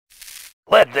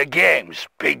Let the games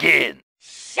begin.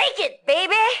 Shake it,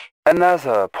 baby!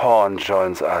 Another pawn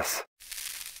joins us.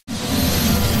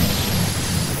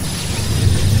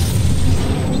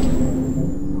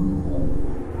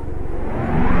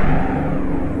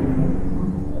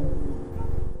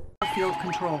 Field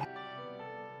control.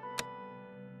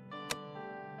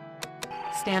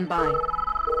 Stand by.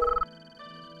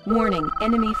 Warning,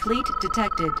 enemy fleet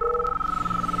detected.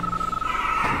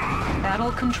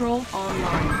 Battle control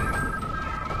online.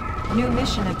 New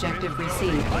mission objective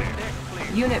received.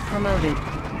 Unit promoted.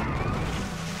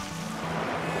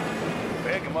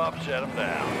 Pick them up, set them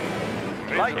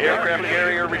down. Light aircraft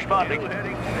carrier responding.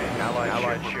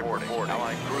 Allied ship reporting.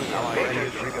 Allied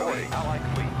cruiser reporting. Allied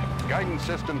fleet. Guidance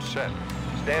systems set.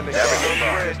 Standing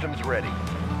by. Systems ready.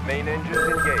 Main engines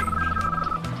engaged.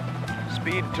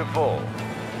 Speed to full.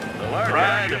 The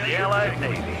pride of the Allied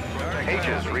Navy.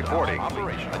 H's reporting.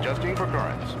 Adjusting for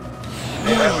currents.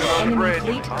 Enemy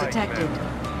fleet detected.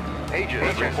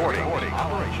 H's reporting.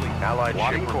 Allied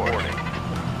ship reporting.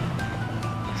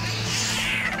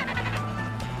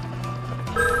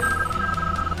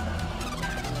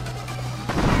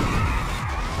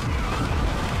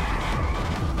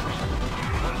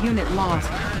 Unit lost.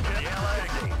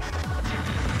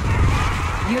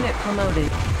 Unit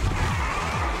promoted.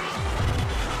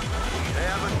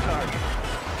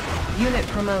 Unit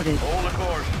promoted. Hold the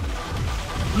course.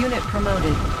 Unit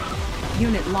promoted.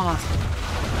 Unit lost.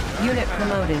 Unit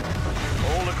promoted.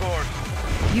 Hold the course.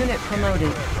 Unit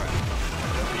promoted.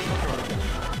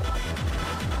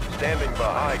 Standing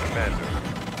by, Commander.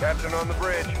 Captain on the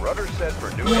bridge. Rudder set for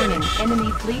new Warning, heading.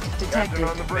 enemy fleet detected. Captain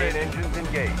on the bridge. Main engines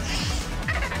engaged.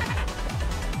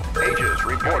 H's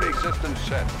reporting. Systems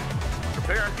set.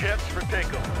 Preparing jets for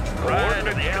takeoff. Pride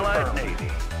of the Allied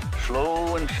Navy.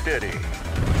 Slow and steady.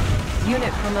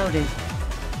 Unit promoted.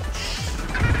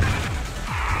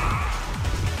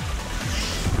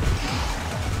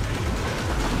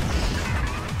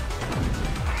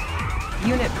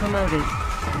 Unit promoted.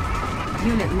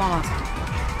 Unit lost.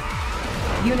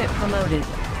 Unit promoted.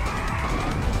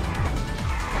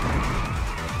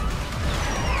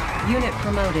 Unit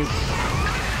promoted.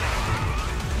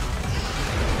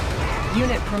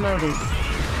 Unit promoted.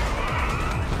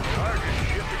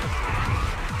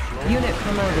 Unit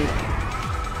promoted.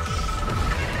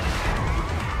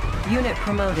 Unit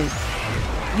promoted.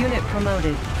 Unit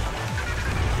promoted.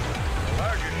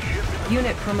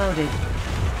 Unit promoted.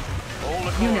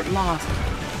 Unit lost.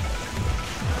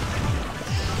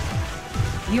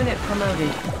 Unit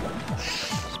promoted.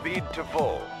 Speed to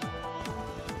full.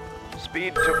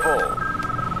 Speed to full.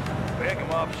 Pick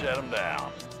them up, set them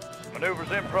down.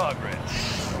 Maneuvers in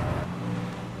progress.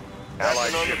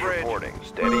 Allied on the bridge. Reporting.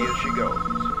 Steady as she goes.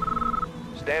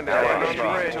 Standing on the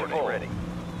bridge. Ready.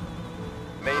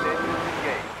 Main engines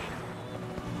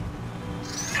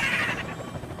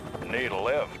engaged. Need a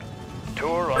lift.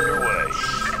 Tour underway.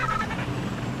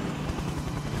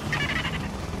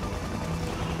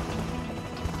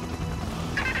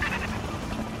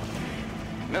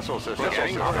 Missile system.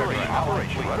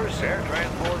 Operation. Rudder air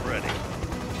transport ready.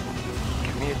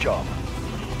 Give me a job.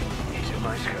 He's in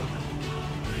my scope.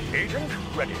 Agent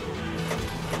ready.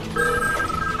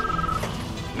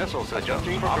 Missile system.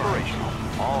 Adjusting for operational.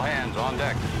 All hands on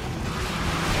deck.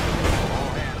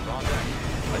 All hands on deck.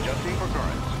 Adjusting for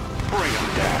currents. Bring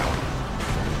them down.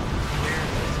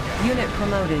 Unit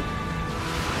promoted.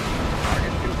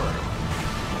 Target confirmed.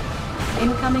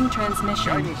 Incoming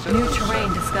transmission. New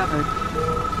terrain discovered.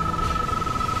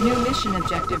 New mission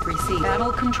objective received.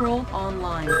 Battle control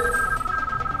online.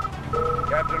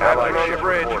 Captain on the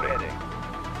bridge.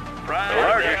 Pride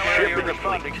largest ship in the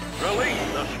fleet.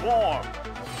 Release the swarm.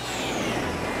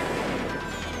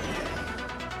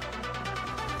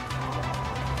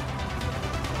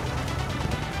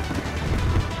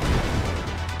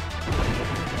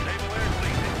 Naval air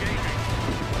fleet engaging.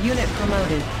 Unit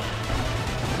promoted.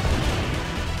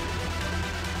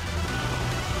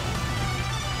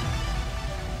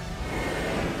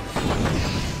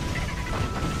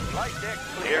 Light deck.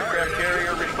 Aircraft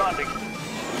carrier responding.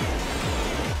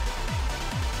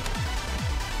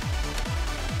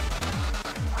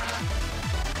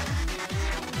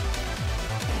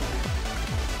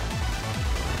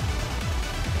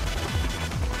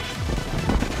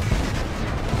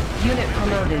 Unit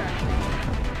promoted.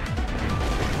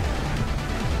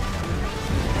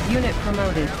 Unit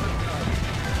promoted.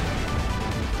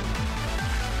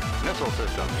 Missile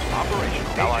systems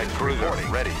operational. Allied cruiser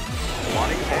ready.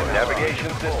 Wanting for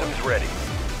Navigation systems ready.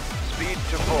 Speed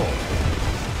to full.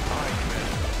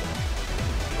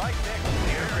 Light deck.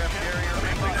 Aircraft carrier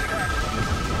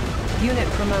responding. Unit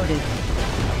promoted.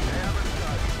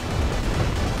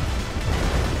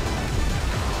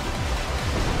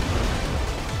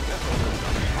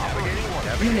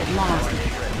 Unit lost.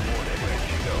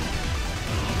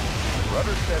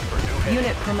 Rudder set for new heading.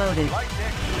 Unit promoted. Flight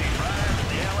deck clear. Rise to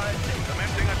the Allied Navy.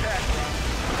 Commencing attack run.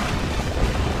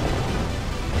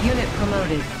 Unit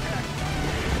promoted.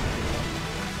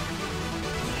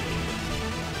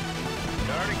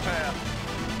 Starting path.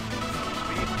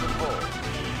 Speed to full.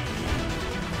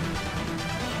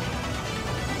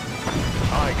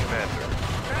 Aye, Commander.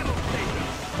 Battle station.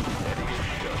 Steady as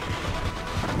she goes.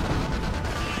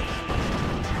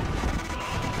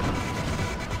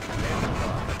 Stand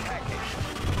by. Attacking.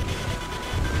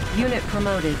 Unit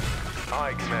promoted.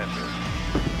 Aye, Commander.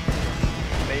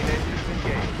 Main engines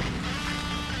engaged.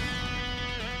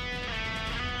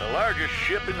 The largest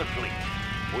ship in the fleet.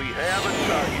 We have a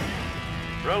target.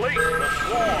 Release the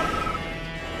swarm.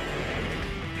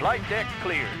 Flight deck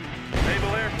cleared.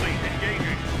 Naval air fleet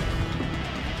engaging.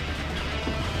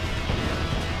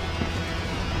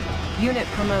 Unit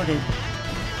promoted.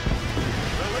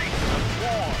 Release the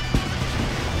swarm.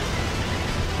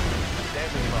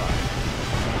 Standing by.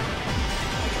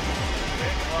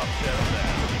 Pick them up, set them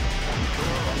down.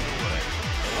 Tour on the way.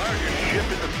 The largest ship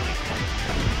in the fleet.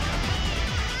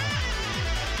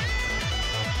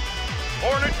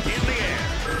 Hornet in the air.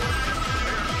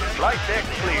 Flight deck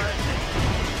cleared.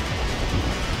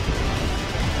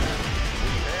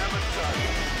 We have a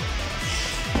target.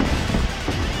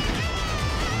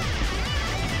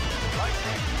 Flight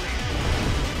deck cleared.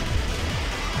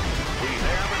 We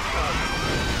have a target.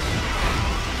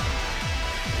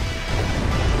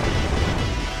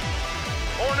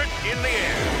 Hornet in the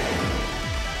air.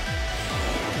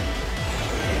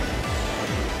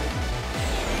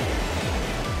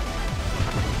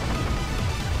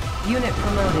 Unit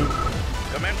promoted.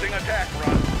 Commencing attack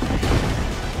run.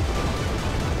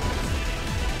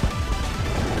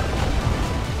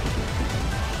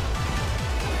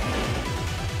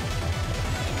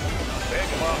 Pick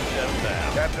him up, set him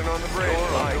down. Captain on the bridge. Door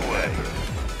Aye, underway. Commander.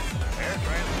 Air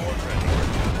transport ready.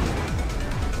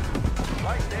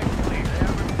 Flight deck clear.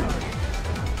 Average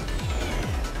target.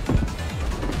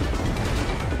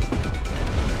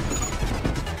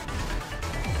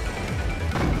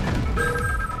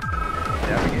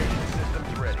 Navigation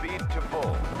systems ready. Speed to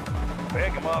full.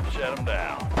 Pick him up, set him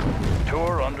down.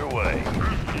 Tour underway.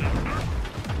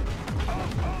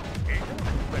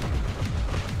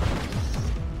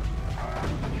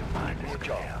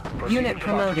 Unit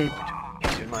promoted.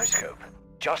 He's in my scope.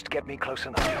 Just get me close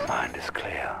enough. Your mind is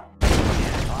clear.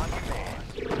 On your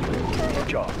man. Good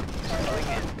job. Settling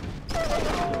in.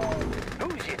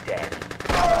 Who's your dad?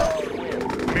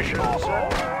 Mission, sir.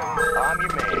 I'm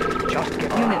your man. Just get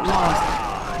me Unit close lost.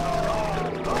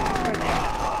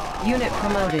 Unit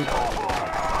promoted.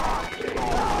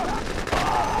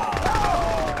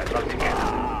 I'd love to get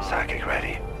him. Psychic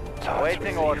ready. Thoughts Waiting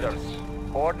received. orders.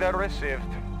 Order received.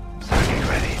 Psychic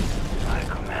ready. My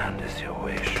command is your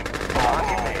wish. I'm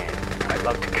your man. I'd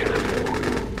love to kill him.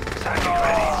 Psychic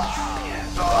ready.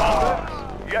 Yes.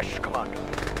 Yes, Commander.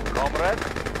 Comrade,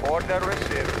 order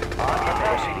received.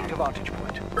 Proceeding to vantage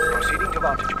point. Proceeding to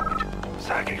vantage point.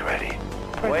 Psychic ready.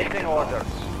 Waiting orders.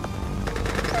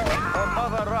 For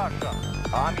Mother Russia.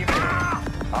 I'm your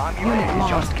man. I'm your Unit man. lost.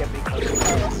 Just get me close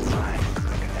enough.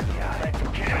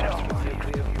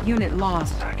 Unit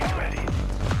lost. Psychic ready.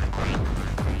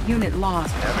 Unit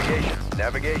lost.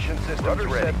 Navigation systems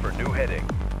ready. Set for new heading.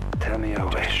 Tell me your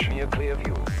wish. Give me a clear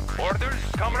view. Orders,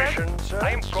 comrade. Mission, sir.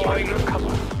 I'm going to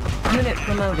cover. Unit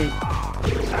promoted.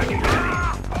 Psychic ready.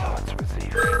 Thoughts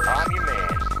received. I'm your man.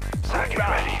 Psychic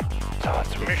ready.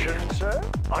 Thoughts Mission, received. sir.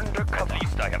 Undercover. At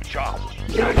least I have job.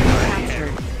 Building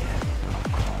captured.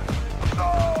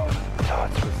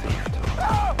 Thoughts received.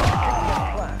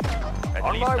 At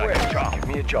On least my I way. have job. Give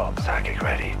me a job. Psychic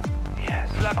ready. Yes.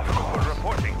 Of course.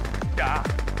 Reporting. Da.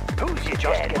 Who's your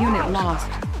dad? Unit lost.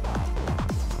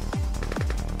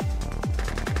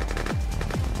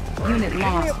 Unit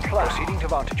lost. Proceeding to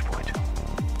vantage point.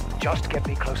 Just get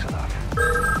me close enough.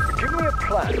 Give me a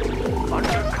plan.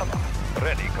 Undercover.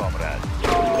 Ready, comrade.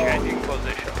 Changing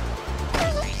position.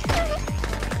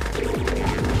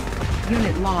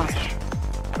 Unit lost.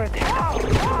 Predictable.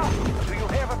 Do you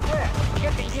have a plan?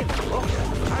 Getting in closer.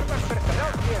 Armored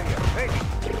personnel carrier, ready.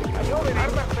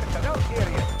 Armored personnel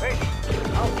carrier, ready.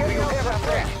 I'll carry you have a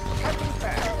plan. Captain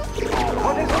fast.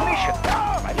 What is the mission?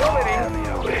 Tell me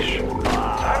your wish.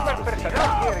 Armored personnel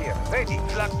carrier, ready.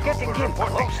 Getting in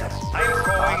closer. I'm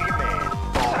going.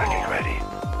 Psychic ready.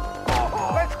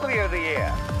 Let's clear the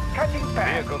air. Catching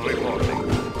fast. Vehicle reporting.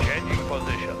 Changing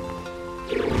position.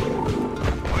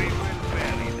 We will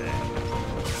bury them.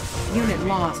 Unit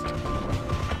lost.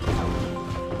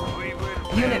 We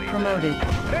will Unit bury promoted.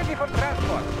 Ready for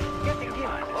transport. Getting in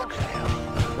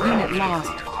closer. Unit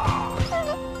lost.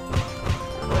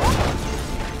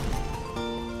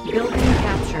 Building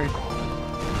captured.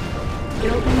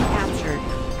 Building captured.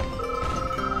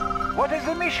 What is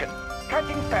the mission?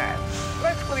 Cutting path.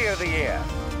 Let's clear the air.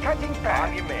 Cutting path.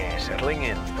 On your man. Settling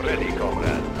in. Ready,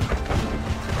 comrade.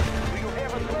 Do you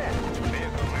have a plan?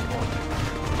 Vehicle reporting.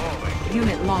 Moving.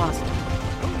 Unit lost.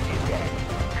 Who's your dad?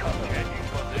 Changing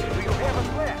position. Do you have a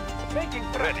plan? Making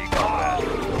Ready, comrade.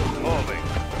 Moving.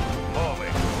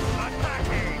 Moving.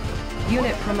 Attacking.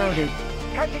 Unit promoted.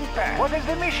 Cutting path. What is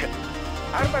the mission?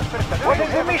 Armored personnel. What is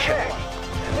the mission?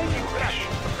 Making track.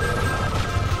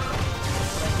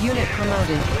 Unit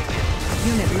promoted.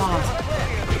 Unit lost.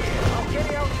 I'll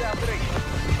carry out the operation.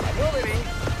 Maneuvering.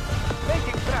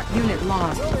 Making track. Unit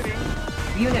lost. Maneuvering.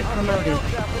 Unit I'll carry promoted. out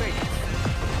the operation.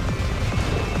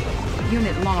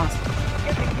 Unit lost.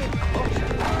 Getting in closer.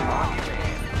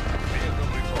 Vehicle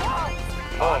reporting.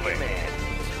 Moving. Man.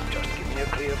 Just give me a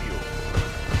clear view.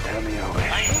 Tell me your I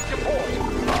wish. need support.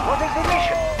 What is the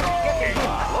mission? Getting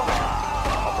in closer.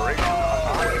 Operation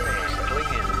on your man. Settling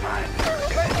in. Mine.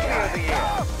 Let's clear the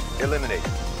air. Eliminate.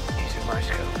 Using my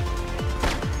scope.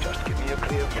 Just give me a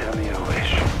clear view. Tell me your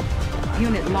wish.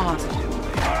 Unit lost.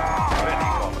 Ready,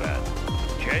 comrade.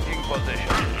 Changing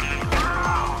position.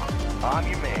 I'm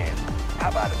your man. How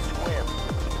about a swim?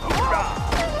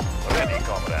 Ready,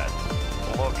 comrade.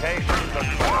 Location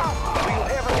confirmed. Do you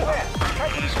have a plan?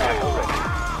 Cutting path already.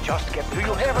 Just get. Do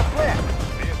you have a plan?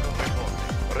 Vehicle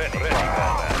reporting. Ready,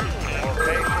 comrade.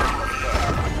 Location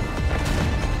confirmed.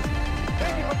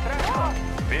 Ready for transport.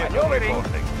 Vehicle Maneuvering.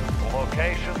 reporting.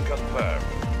 Location confirmed.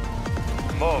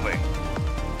 Moving.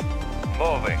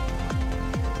 Moving.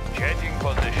 Changing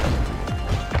position.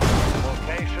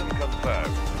 Location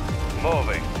confirmed.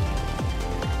 Moving.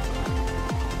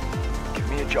 Give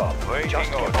me a job. Waiting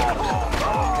Just get order. close.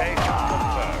 Location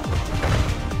confirmed.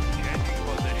 Changing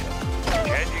position.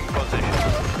 Changing position.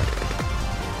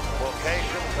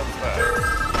 Location confirmed.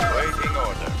 Waiting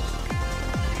order.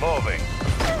 Moving.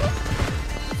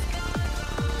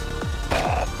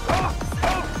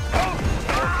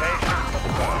 Location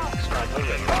confirmed. Sniper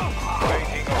ready.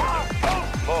 Waiting order.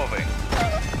 Moving.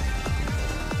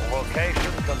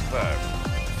 Location confirmed.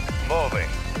 Moving.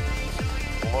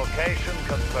 Location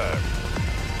confirmed.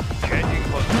 Changing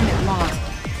position. Unit lost.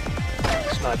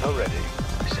 Sniper ready.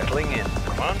 Settling in.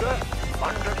 Commander,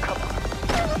 Undercover.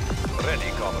 ready,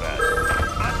 comrade.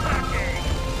 Attacking.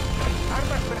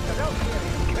 Armored personnel here.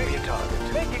 Give me a target.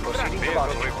 Making track. Proceeding to Vehicle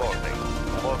vantage point. reporting.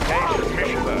 Location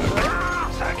confirmed.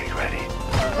 Exactly ready.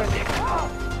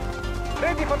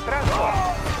 Ready for transport.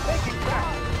 Making track.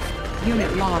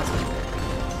 Unit lost.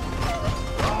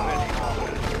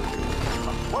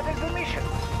 What is the mission?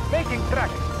 Making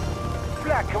track.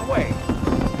 Black away.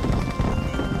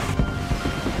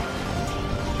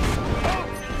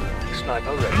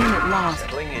 Sniper ready. Unit lost.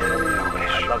 Settling in.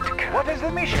 I'd love to What is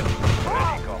the mission?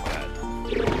 Ready, comrade.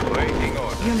 Waiting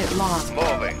order. Unit lost.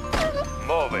 Moving.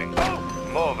 Moving.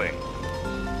 Moving.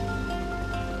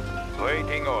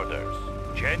 Waiting orders.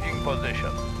 Changing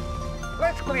position.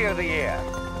 Let's clear the air.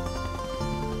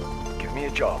 Give me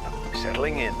a job.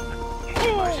 Settling in.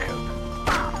 Using my scope.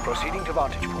 Proceeding to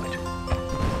vantage point.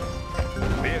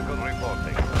 Vehicle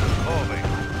reporting. Moving.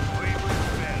 We will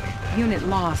barely. Unit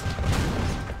lost.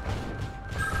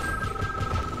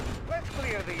 Let's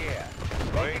clear the air.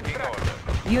 Waiting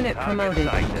order. Unit promoted.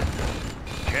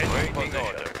 Changing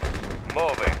position.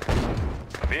 Moving.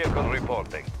 Vehicle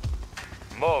reporting.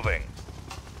 Moving.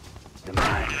 The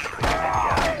mind is quicker than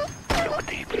the eyes. Look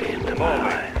deeply into my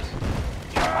Moving. eyes.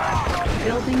 Your mind is clear.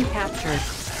 Building captured.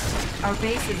 Our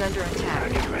base is under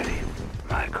attack. Get ready.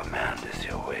 My command is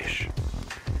your wish.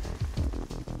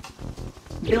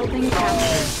 Building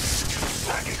captured.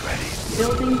 Get ready.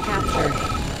 Building captured.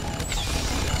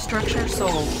 Structure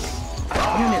sold.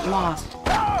 Unit lost.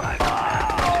 My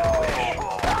command is your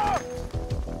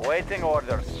wish. Waiting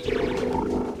orders.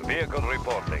 Vehicle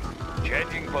reporting.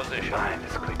 Changing position. Mind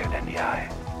is quicker than the eye.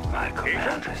 My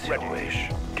command is your wish.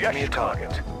 Give me a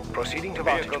target. Proceeding to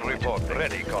vantage Vehicle point. reporting.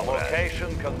 Ready, comrade.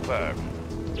 Location confirmed.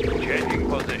 Changing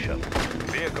position.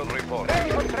 Vehicle reporting.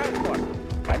 Ready for transport.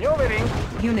 Maneuvering.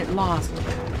 Unit lost.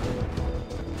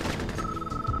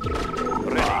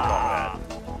 Ready,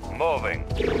 comrade. Moving.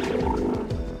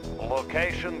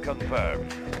 Location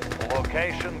confirmed.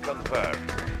 Location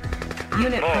confirmed.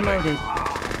 Unit Moving. promoted.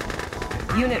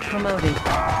 Unit promoted.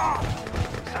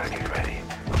 Get ready.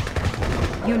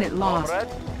 Unit lost. Comrade,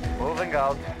 moving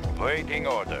out. Waiting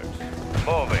orders.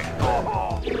 Moving.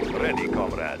 Ready,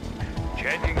 comrade.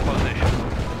 Changing position.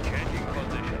 Changing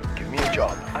position. Give me a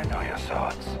job. I know your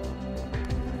thoughts.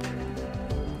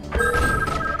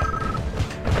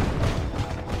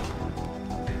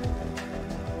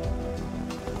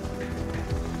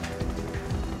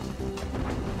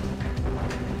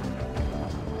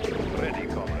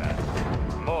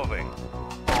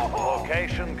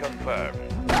 confirmed.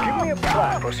 Give me a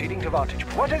plan. Proceeding to vantage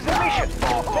point. What is the mission?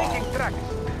 Making tracks.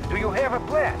 Do you have a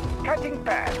plan? Cutting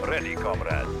path. Ready,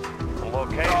 comrade.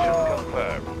 Location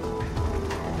confirmed.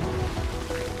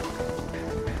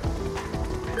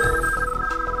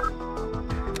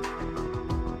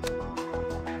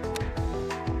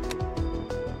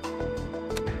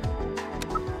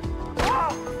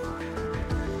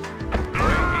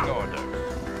 Breaking order.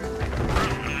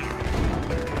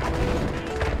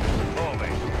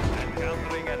 Moving.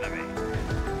 Encountering enemy.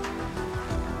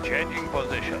 Changing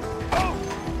position.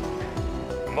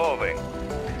 Moving.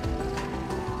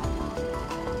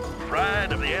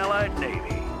 Pride of the Allied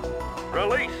Navy.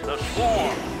 Release the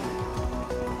swarm.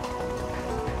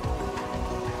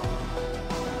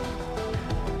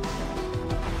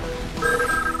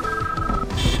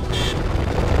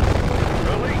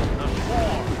 Release the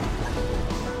swarm.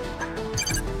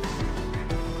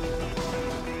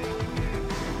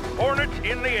 Hornets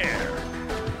in the air.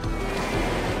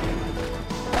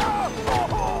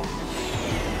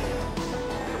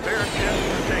 Prepare jets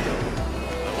for takeoff.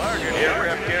 The largest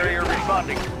aircraft carrier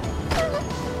responding.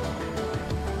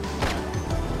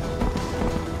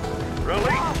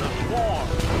 Release the swarm.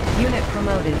 Unit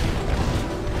promoted.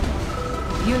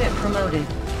 Unit promoted.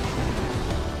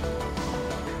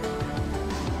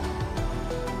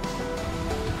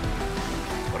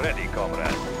 Ready,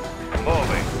 comrade.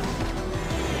 Moving.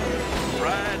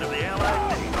 Pride of the Allied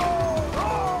Navy.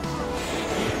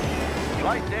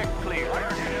 Flight deck clear.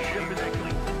 Ship is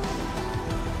complete.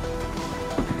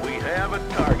 We have a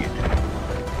target.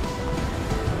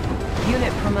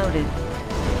 Unit promoted.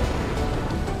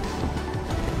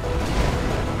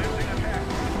 Commencing attack.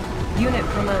 Unit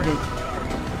promoted.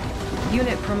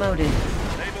 Unit promoted.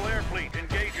 Naval Air Fleet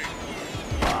engaging.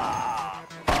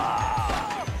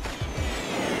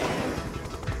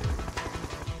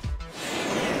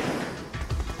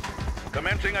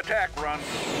 Commencing attack run.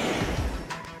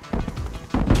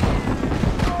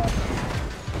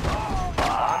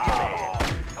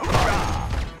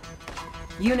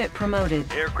 Unit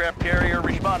promoted. Aircraft carrier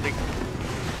responding.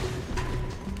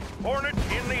 Hornet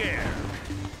in the air.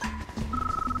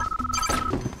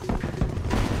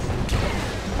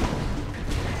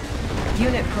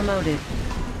 Unit promoted.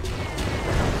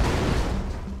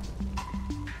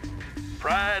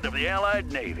 Pride of the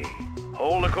Allied Navy.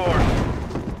 Hold the course.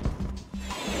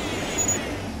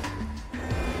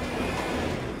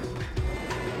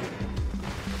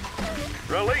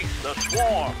 Release the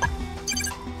swarm.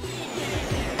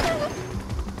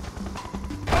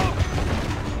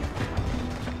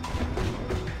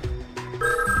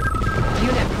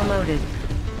 Unit promoted.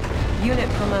 Unit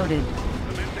promoted.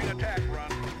 Commencing attack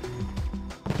run.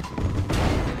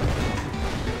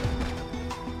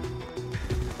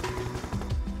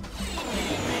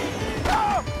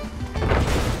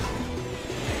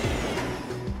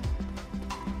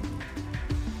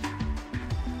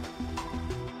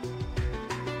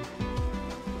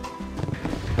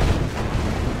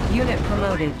 Unit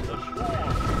promoted. The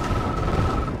swarm.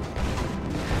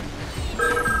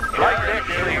 Flight deck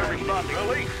carrier responding.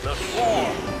 Release the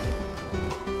swarm.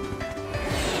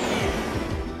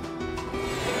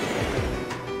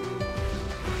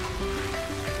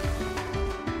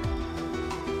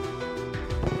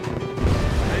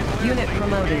 Unit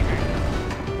promoted.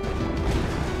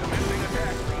 Commencing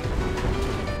attack run.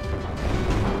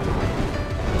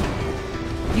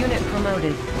 Unit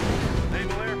promoted.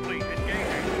 Naval Air Fleet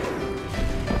engaging.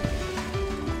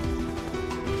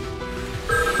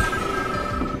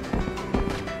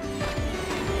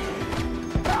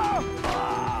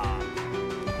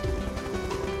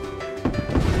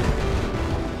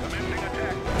 Commencing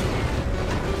attack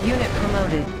run. Unit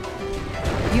promoted.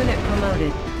 Unit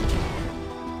promoted.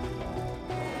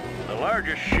 The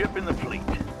largest ship in the fleet.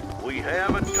 We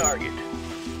have a target.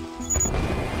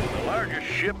 The largest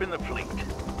ship in the fleet.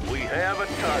 We have a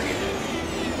target.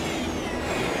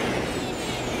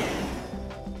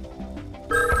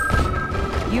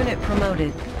 Unit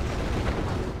promoted.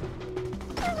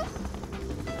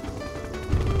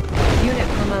 Unit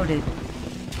promoted.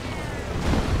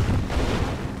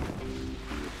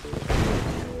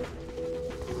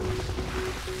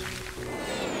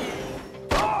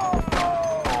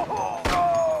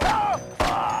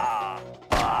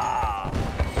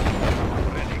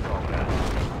 Ready, comrade.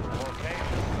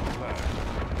 Location confirmed.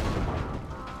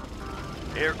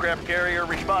 Aircraft carrier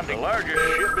responding. The largest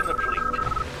ship in the fleet.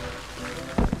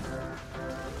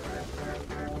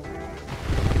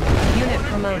 Unit In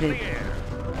promoted. the air.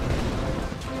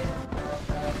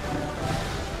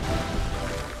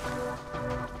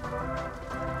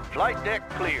 Flight deck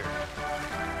cleared.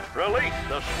 Release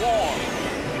the swarm.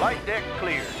 Flight deck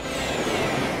clear.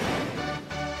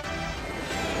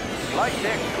 Flight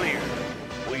deck clear.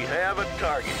 We have a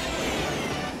target.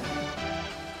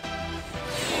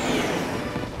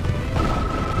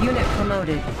 Unit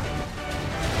promoted.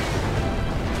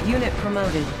 Unit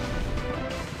promoted.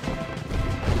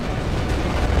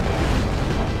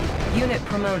 Unit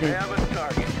promoted. We have a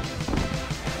target.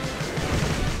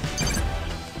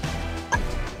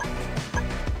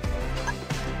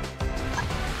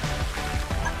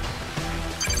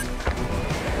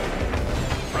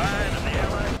 Pride of the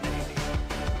Allied Navy.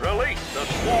 Release the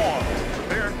swarm.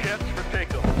 Prepare jets for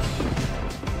takeoff.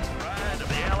 Pride of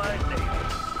the Allied Navy.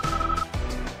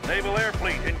 Naval Air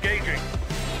Fleet engaging.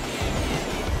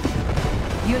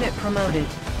 Unit promoted.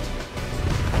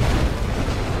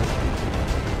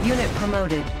 Unit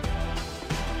promoted.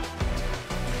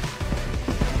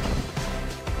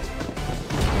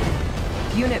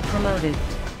 Unit promoted.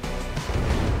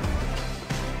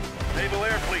 Naval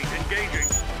Air Fleet engaging.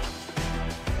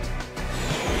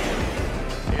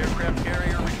 Aircraft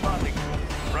carrier responding.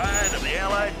 Pride of the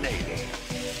Allied Navy.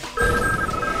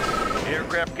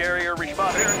 Aircraft carrier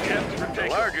responding. Air jets for takeoff. The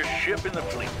largest ship in the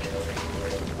fleet.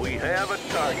 We have a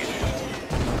target.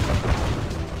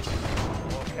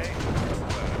 Okay.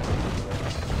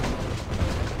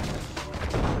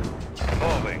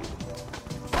 Moving.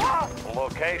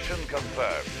 Location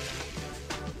confirmed.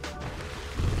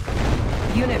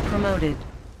 Unit promoted.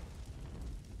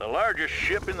 The largest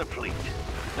ship in the fleet.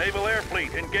 Naval Air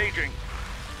Fleet engaging.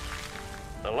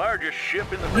 The largest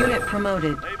ship in the fleet. Unit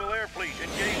promoted. Naval Air Fleet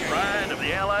engaging. Pride of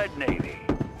the Allied Navy.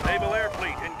 Naval Air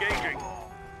Fleet engaging.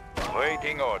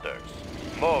 Waiting orders.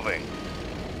 Moving.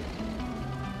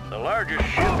 The largest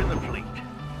ship in the fleet.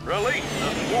 Release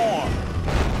the swarm.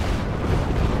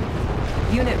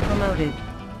 Unit promoted.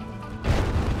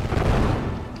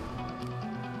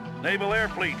 Naval Air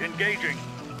Fleet engaging.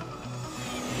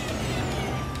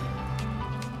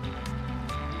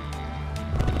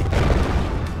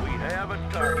 We have a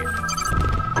target.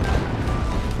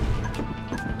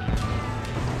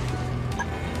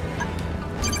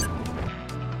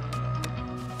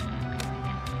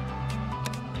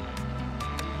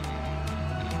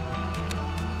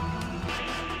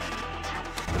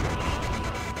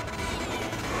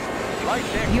 Flight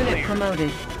deck Unit clear.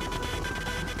 promoted.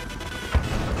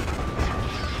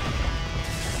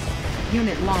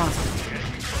 Unit lost.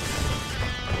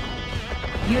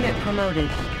 Unit promoted.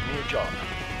 Give me a job.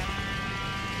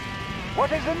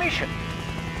 What is the mission?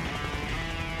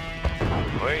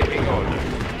 Waiting orders.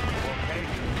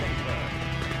 Location confirmed.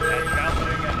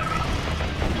 Encountering enemy.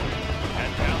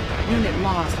 Encountering Unit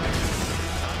lost.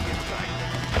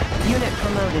 Unit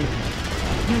promoted.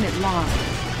 Unit lost.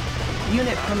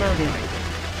 Unit promoted.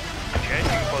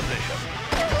 changing position.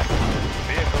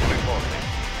 Vehicle reporting.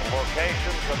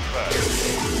 Location confirmed.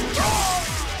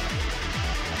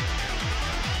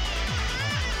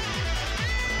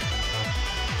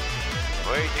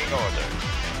 Waiting order.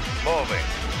 Moving.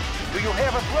 Do you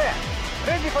have a flare?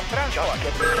 Ready for transport. Just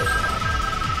get me close.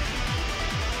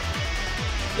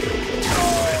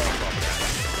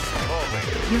 Moving.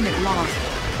 Unit lost.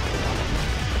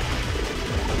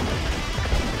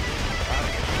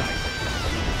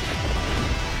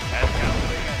 And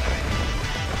countering enemy.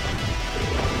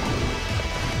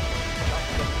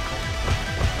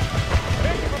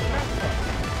 Ready for transport.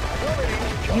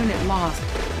 Unit lost.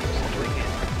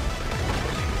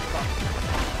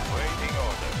 Waiting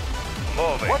order.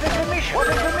 Moving. What is the mission? What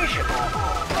is the mission?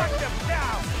 Knock them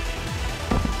down!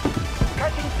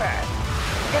 Cutting fast.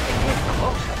 Getting in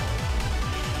closer.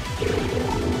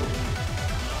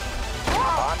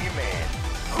 On your man.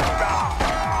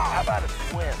 How about a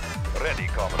swim? Ready,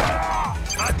 comrade.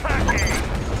 Attacking!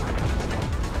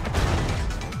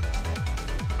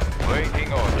 Waiting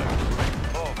order.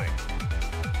 Moving.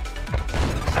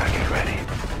 Target ready.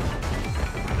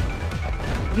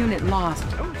 Unit lost.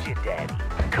 Who's your daddy?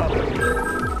 Cover me.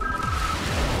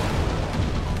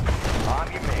 On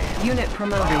your man. Unit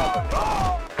promoted.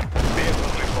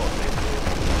 Vehicle reporting.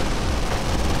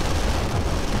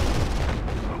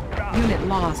 Unit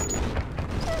lost.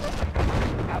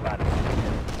 How about a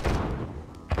swim?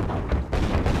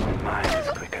 Mind is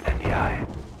quicker than the eye.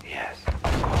 Yes,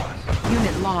 of course.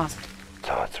 Unit lost.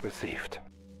 Thoughts received.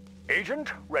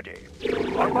 Agent ready.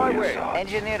 On my way. Thoughts.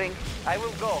 Engineering. I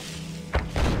will go.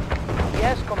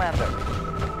 Yes, Commander.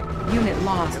 Unit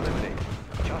lost. Eliminate.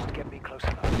 Just get me close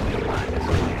enough. Your mind is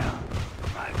clear.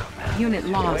 My command. Unit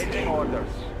lost. Waiting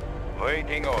orders.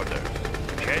 Waiting orders.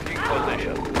 Changing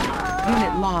position.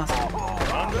 Unit lost.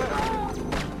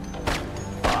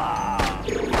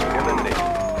 Eliminate.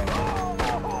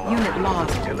 Unit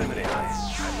lost. Eliminate.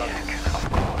 Of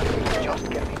course.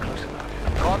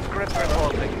 Conscript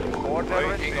reporting. Order Waiting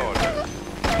received. order.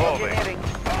 Moving. Engineering.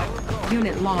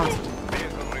 Unit lost.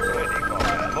 Vehicle ready,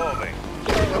 comrade. Moving.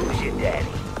 Who's your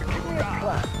daddy? Give me a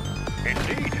plan.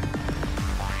 Indeed.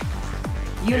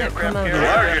 Unit Aircraft promoted.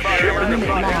 carrier largest ship in the Unit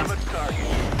fleet. lost.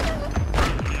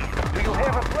 Do you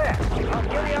have a plan? I'll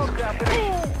carry out the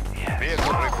operation.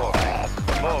 Vehicle reporting.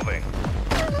 Moving.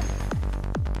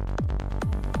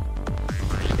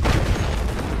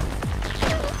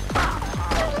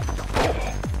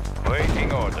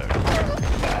 Waiting order.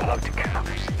 I love to count.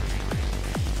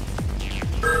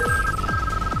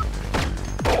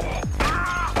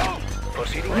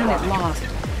 Proceeding. Unit lost.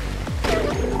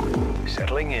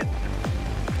 Settling in.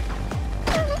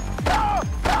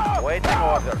 Waiting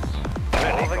orders.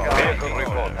 Moving on. Vehicle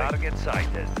reporting. Target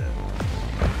sighted.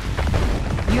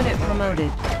 Unit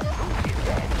promoted.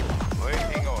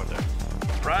 Waiting order.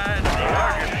 Pride of the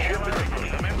largest ship in the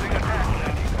fleet. Commencing attack.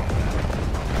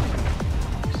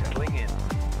 Settling in.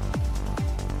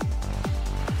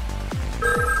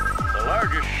 The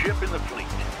largest ship in the fleet.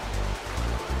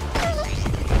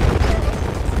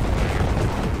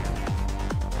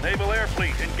 Naval Air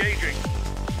Fleet engaging.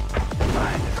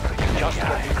 Just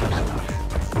getting close enough.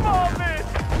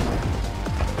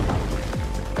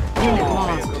 Unit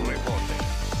lost. Vehicle reporting.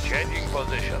 Changing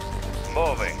position.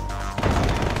 Moving.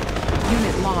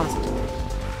 Unit lost.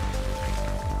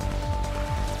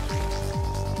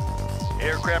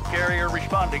 Aircraft carrier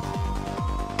responding.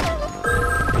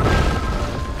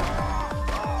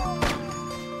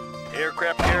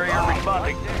 Aircraft carrier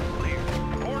responding.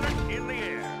 Hornet in the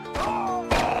air.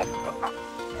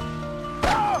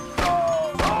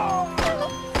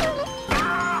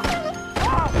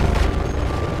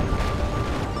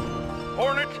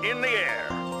 Hornets in the air.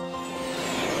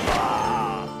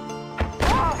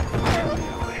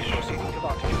 Proceeding to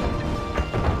launch.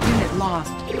 Unit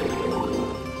lost.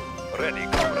 Ready,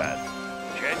 comrade.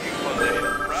 Changing position.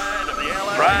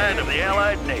 Pride of the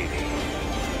Allied Navy.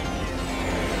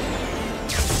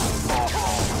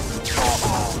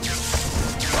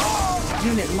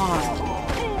 Unit lost.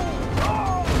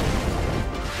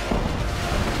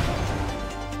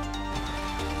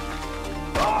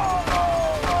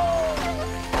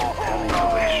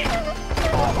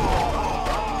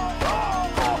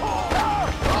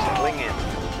 Settling in.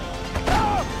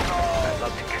 I'd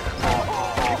love to count.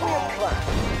 Give me a plan.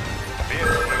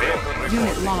 Vehicle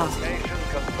Unit lost. Location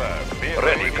confirmed. Vehicle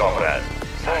Ready, comrade.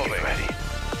 Moving. Ready.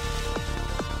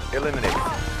 Eliminate.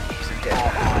 He's a dead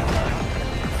man.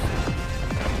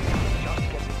 Just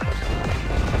getting closer.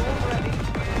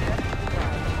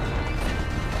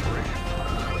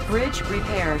 Bridge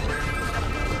repaired.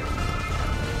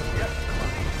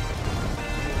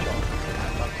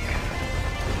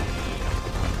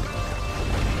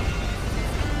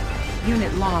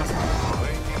 Unit lost.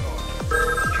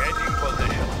 Changing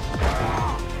position.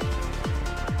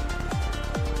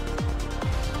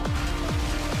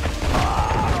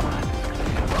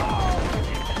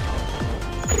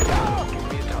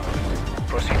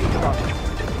 Proceeding to vantage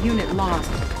point. Unit lost.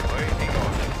 Waiting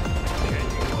order.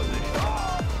 Changing position.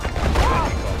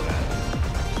 Ready, comrade.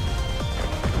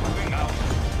 Moving out.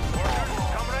 Orders,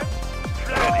 comrade.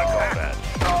 Ready, comrade.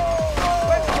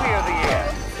 Let's clear the air.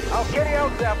 I'll carry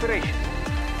out the operation.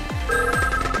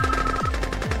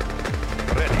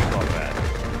 Ready, comrade.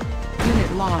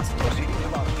 Unit lost. Proceeding to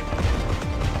launch.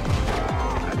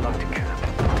 I'd love to camp.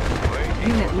 Waiting.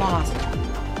 Unit lost.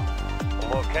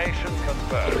 Location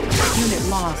confirmed. Unit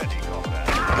lost. Ready, comrade.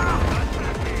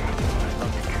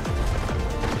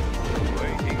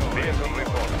 Waiting order. Vehicle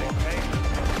reporting. Location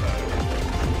confirmed.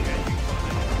 Changing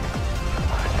position.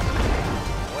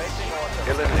 Waiting order.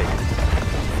 Eliminate.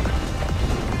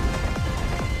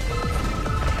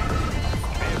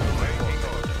 Vehicle waiting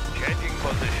order. Changing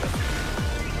position.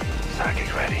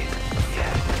 Circuit ready.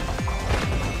 Yes, of course.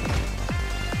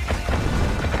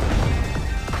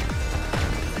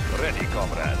 Ready,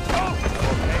 comrade.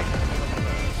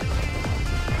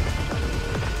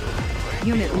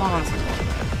 Unit lost.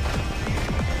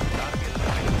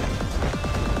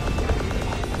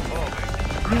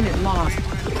 Unit lost.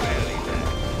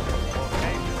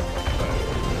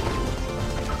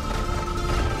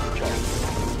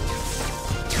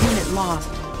 Unit lost.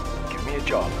 Give me a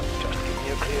job. Just give me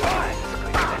a clear line.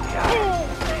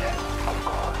 Of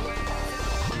course.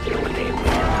 Waiting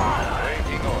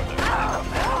order.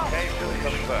 Location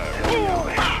confirmed.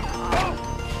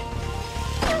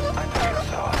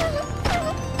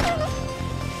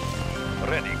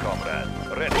 Ready, comrade.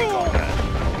 Ready, comrade.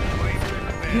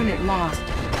 Unit lost.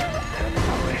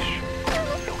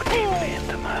 Look deeply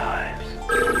into my eyes.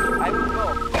 I will go.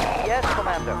 Yes,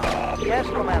 Commander. Yes,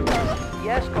 Commander.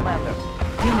 Yes, Commander.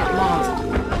 Unit lost.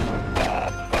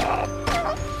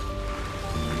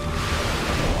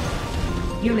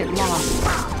 Unit lost.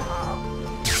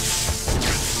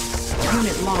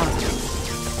 Unit lost.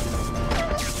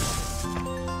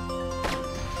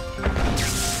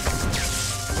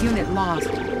 Unit lost.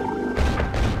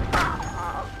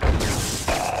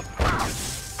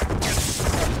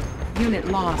 Unit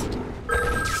lost.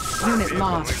 Unit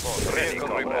lost. Vehicle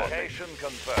location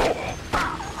confirmed.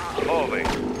 Moving.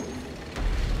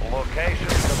 Location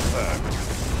confirmed.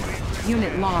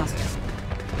 Unit lost.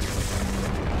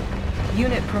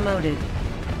 Unit promoted.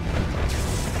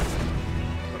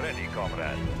 Ready,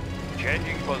 comrade.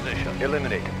 Changing position.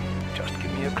 Eliminate him. Just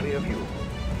give me a clear view.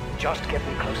 Just get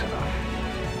me close enough.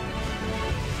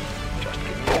 Just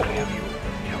give me a clear view.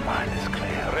 Your mind is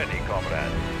clear. Ready,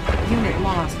 comrade. Unit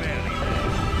lost.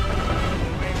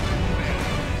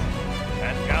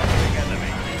 Encountering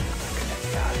enemy.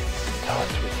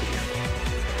 Thoughts received.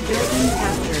 Building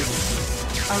captured.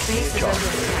 Our base is under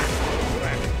attack.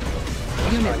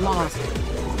 Unit lost.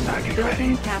 Are you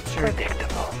Building ready? captured.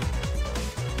 Predictable.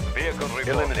 Vehicle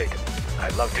reporting. Eliminate him.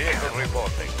 I'd love to Vehicle kill him.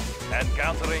 reporting.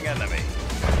 Encountering enemy.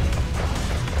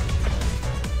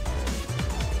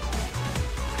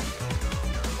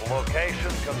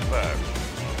 Location confirmed.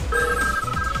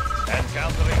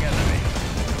 Encountering enemy.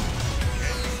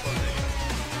 Changing position.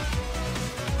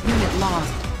 Unit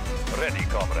lost. Ready,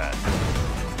 comrade.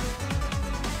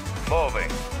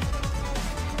 Moving.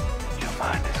 Your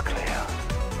mind is clear.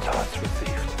 Thoughts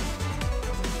received.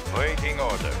 Waiting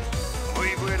order. We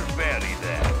will bury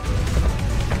them.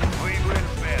 We will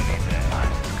bury them.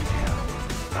 Mind is clear.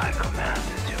 My command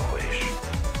is your wish.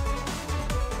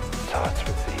 Thoughts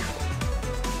received.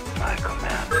 My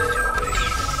command is your wish.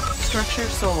 Structure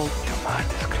sold. Your mind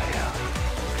is clear.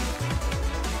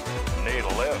 Need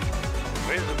a lift.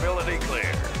 Visibility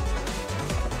clear.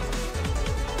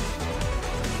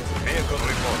 Vehicle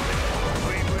reporting.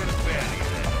 We will bury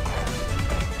them.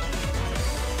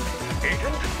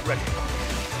 Agent ready.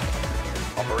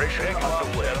 Operation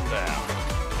underway. Set them down.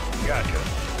 Gotcha.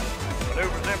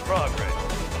 Maneuvers in progress.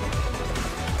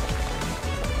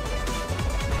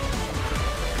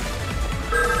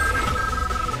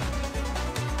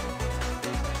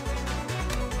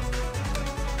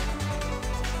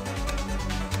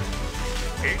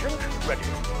 Agent ready.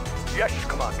 Yes,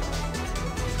 Commander.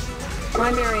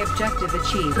 Primary objective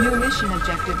achieved. New mission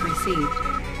objective received.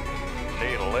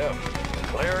 Need a lift.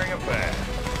 Clearing a path.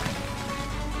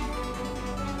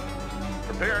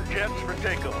 Preparing jets for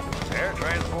takeoff. Air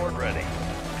transport ready.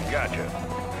 Gotcha.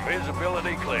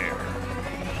 Visibility clear.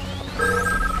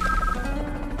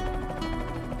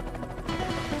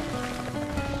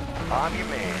 I'm your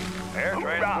man. Air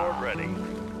transport ready.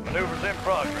 Maneuvers in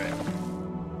progress.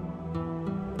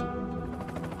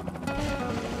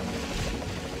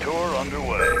 Tour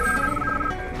underway.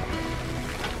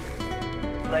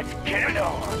 Let's get it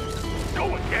on.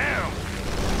 Going down.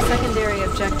 Secondary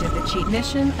objective achieved.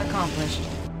 Mission accomplished.